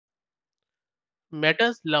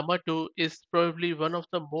Meta's Llama 2 is probably one of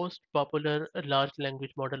the most popular large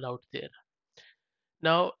language model out there.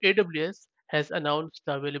 Now, AWS has announced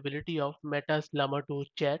the availability of Meta's Llama 2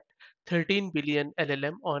 Chat 13 billion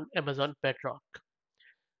LLM on Amazon Bedrock.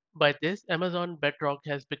 By this, Amazon Bedrock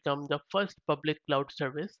has become the first public cloud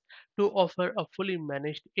service to offer a fully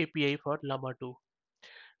managed API for Llama 2.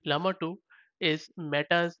 Llama 2 is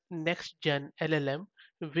Meta's next gen LLM,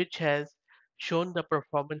 which has shown the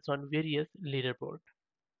performance on various leaderboards.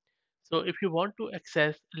 So if you want to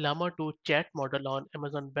access Llama 2 chat model on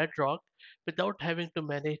Amazon Bedrock without having to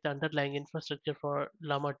manage the underlying infrastructure for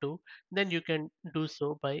Llama 2, then you can do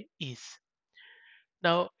so by ease.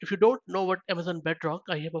 Now, if you don't know what Amazon Bedrock,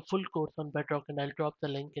 I have a full course on Bedrock and I'll drop the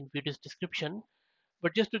link in video's description.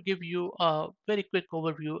 But just to give you a very quick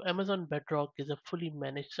overview, Amazon Bedrock is a fully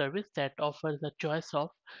managed service that offers a choice of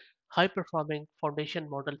high performing foundation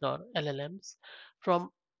models or LLMs from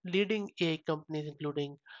leading AI companies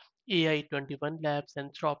including AI 21 Labs,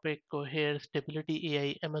 Anthropic, Cohere, Stability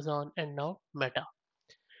AI, Amazon, and now Meta.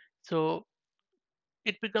 So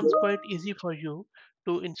it becomes quite easy for you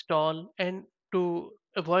to install and to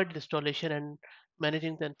avoid installation and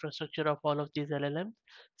managing the infrastructure of all of these LLMs.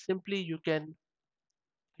 Simply you can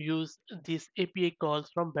use these API calls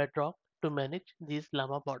from Bedrock to manage these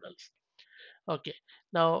Llama models. Okay,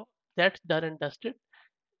 now that's done and dusted.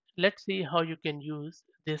 Let's see how you can use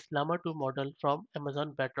this Llama 2 model from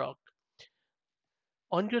Amazon Bedrock.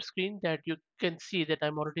 On your screen that you can see that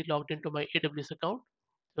I'm already logged into my AWS account.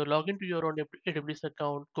 So log into your own AWS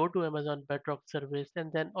account, go to Amazon Bedrock service,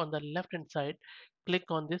 and then on the left hand side, click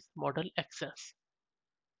on this model access.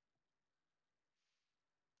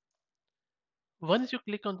 Once you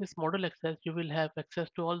click on this model access, you will have access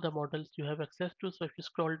to all the models you have access to. So if you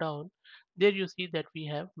scroll down, there you see that we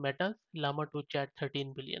have Meta's Llama 2 Chat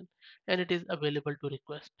 13 billion, and it is available to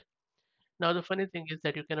request. Now the funny thing is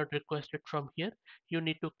that you cannot request it from here. You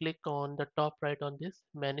need to click on the top right on this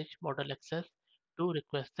Manage Model Access to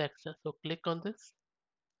request the access. So click on this.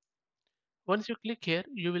 Once you click here,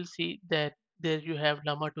 you will see that there you have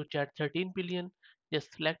Llama 2 Chat 13 billion.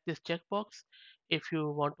 Just select this checkbox. If you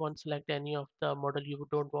want to unselect any of the model you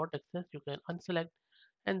don't want access, you can unselect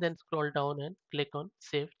and then scroll down and click on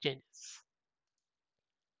Save Changes.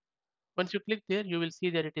 Once you click there, you will see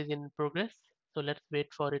that it is in progress. So let's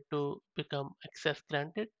wait for it to become access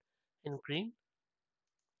granted in green.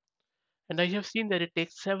 And I have seen that it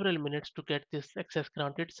takes several minutes to get this access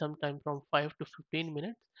granted, sometime from 5 to 15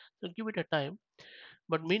 minutes. So give it a time.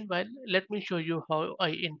 But meanwhile, let me show you how I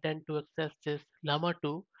intend to access this Llama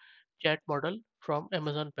 2 chat model from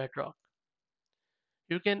Amazon Bedrock.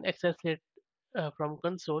 You can access it from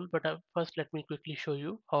console, but first let me quickly show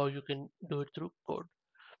you how you can do it through code.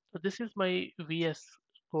 So this is my VS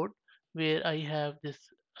code where I have this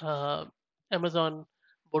uh, Amazon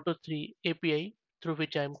Boto 3 API through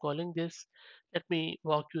which I'm calling this. Let me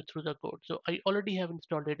walk you through the code. So I already have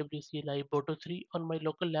installed AWS CLI Boto 3 on my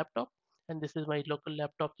local laptop, and this is my local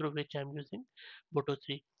laptop through which I'm using Boto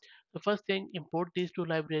 3. The first thing, import these two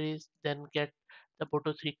libraries, then get the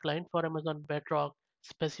Boto 3 client for Amazon Bedrock,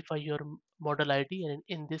 specify your model ID, and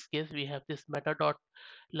in this case we have this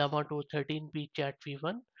meta.llama2 13b chat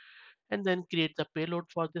v1, and then create the payload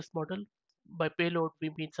for this model. By payload,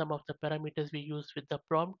 we mean some of the parameters we use with the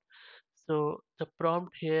prompt. So the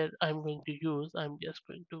prompt here I'm going to use, I'm just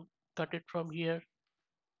going to cut it from here,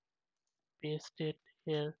 paste it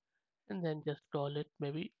here, and then just call it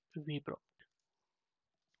maybe vprompt.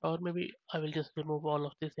 Or maybe I will just remove all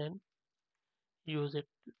of this and use it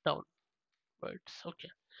downwards. Okay.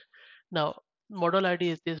 Now, model ID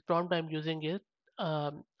is this prompt I'm using it.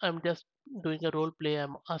 I'm just doing a role play.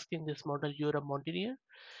 I'm asking this model, you're a mountaineer.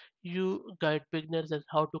 You guide beginners as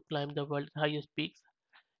how to climb the world's highest peaks.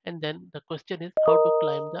 And then the question is how to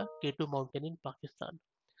climb the K2 mountain in Pakistan.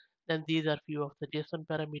 Then these are few of the JSON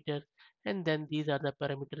parameters. And then these are the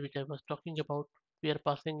parameters which I was talking about. We are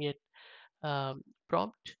passing it um,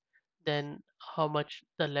 prompt, then how much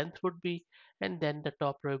the length would be, and then the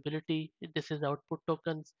top probability. This is output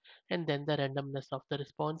tokens, and then the randomness of the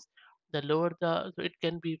response. The lower the, so it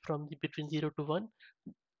can be from between 0 to 1.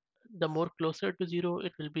 The more closer to 0,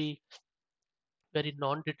 it will be very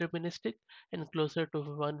non-deterministic, and closer to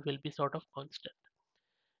 1 will be sort of constant.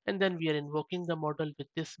 And then we are invoking the model with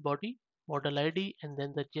this body, model ID, and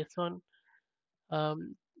then the JSON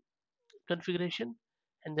um, configuration,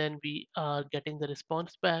 and then we are getting the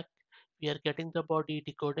response back. We are getting the body,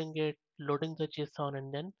 decoding it, loading the JSON,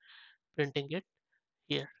 and then printing it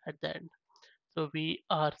here at the end. So we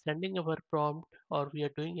are sending our prompt, or we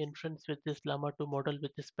are doing inference with this Llama 2 model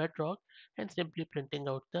with this Bedrock, and simply printing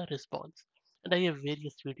out the response. And I have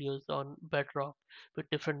various videos on Bedrock with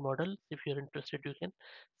different models. If you're interested, you can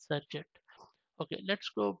search it. Okay, let's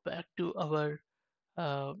go back to our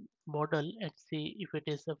model and see if it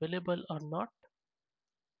is available or not.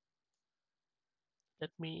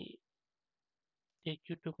 Let me take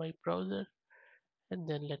you to my browser and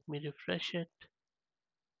then let me refresh it.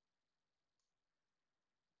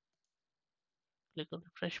 Click on the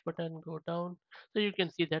refresh button, go down. So you can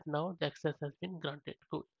see that now the access has been granted.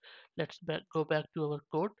 Cool. Go back to our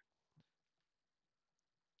code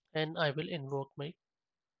and I will invoke my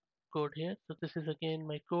code here. So this is again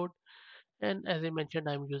my code, and as I mentioned,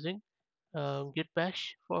 I'm using Git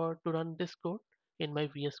Bash for to run this code in my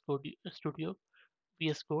VS Code Studio,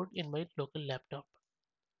 VS Code in my local laptop.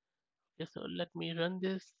 Okay, so let me run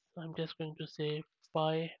this. I'm just going to say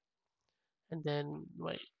py and then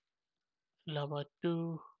my llama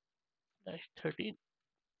 2 13.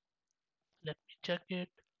 Let me check it.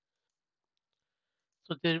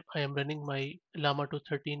 So there I am running my llama 2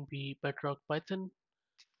 13b bedrock Python,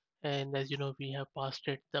 and as you know we have passed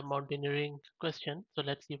it the mountaineering question. So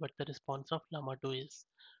let's see what the response of llama 2 is.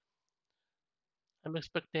 I'm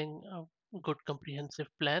expecting a good comprehensive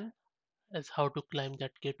plan as how to climb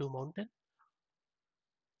that K2 mountain.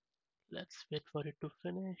 Let's wait for it to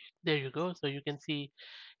finish. There you go. So you can see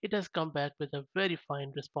it has come back with a very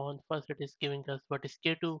fine response. First, it is giving us what is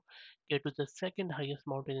K2. K2 is the second highest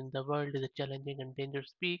mountain in the world, is a challenging and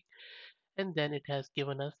dangerous peak. And then it has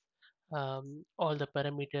given us all the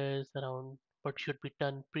parameters around what should be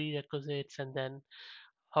done, prerequisites, and then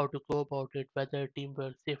how to go about it, weather,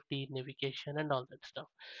 teamwork, safety, navigation, and all that stuff.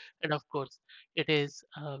 And of course, it is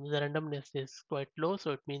the randomness is quite low,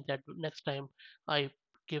 so it means that next time I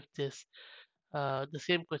give this the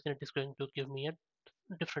same question, it is going to give me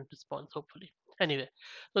a different response, hopefully. Anyway,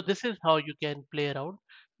 so this is how you can play around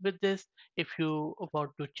with this. If you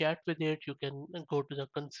want to chat with it, you can go to the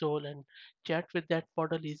console and chat with that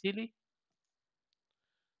model easily.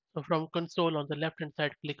 So from console on the left hand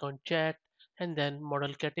side, click on chat and then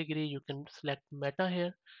model category. You can select meta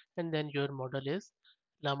here and then your model is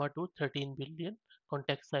Llama 2 13 billion.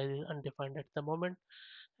 Context size is undefined at the moment.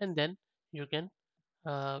 And then you can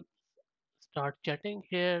uh, start chatting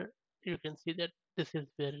here. You can see that this is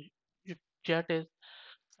where your chat is.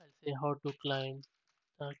 I'll say how to climb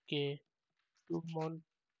the K2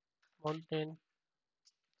 mountain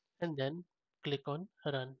and then click on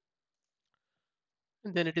run.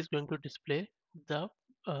 And then it is going to display the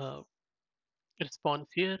uh, response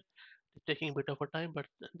here. It's taking a bit of a time, but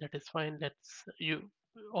that is fine. Let's you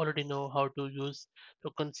already know how to use the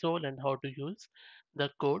console and how to use the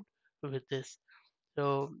code with this.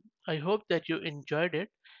 So I hope that you enjoyed it.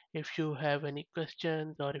 If you have any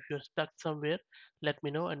questions or if you're stuck somewhere, let me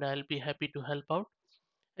know and I'll be happy to help out.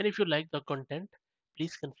 And if you like the content,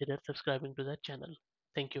 please consider subscribing to the channel.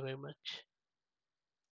 Thank you very much.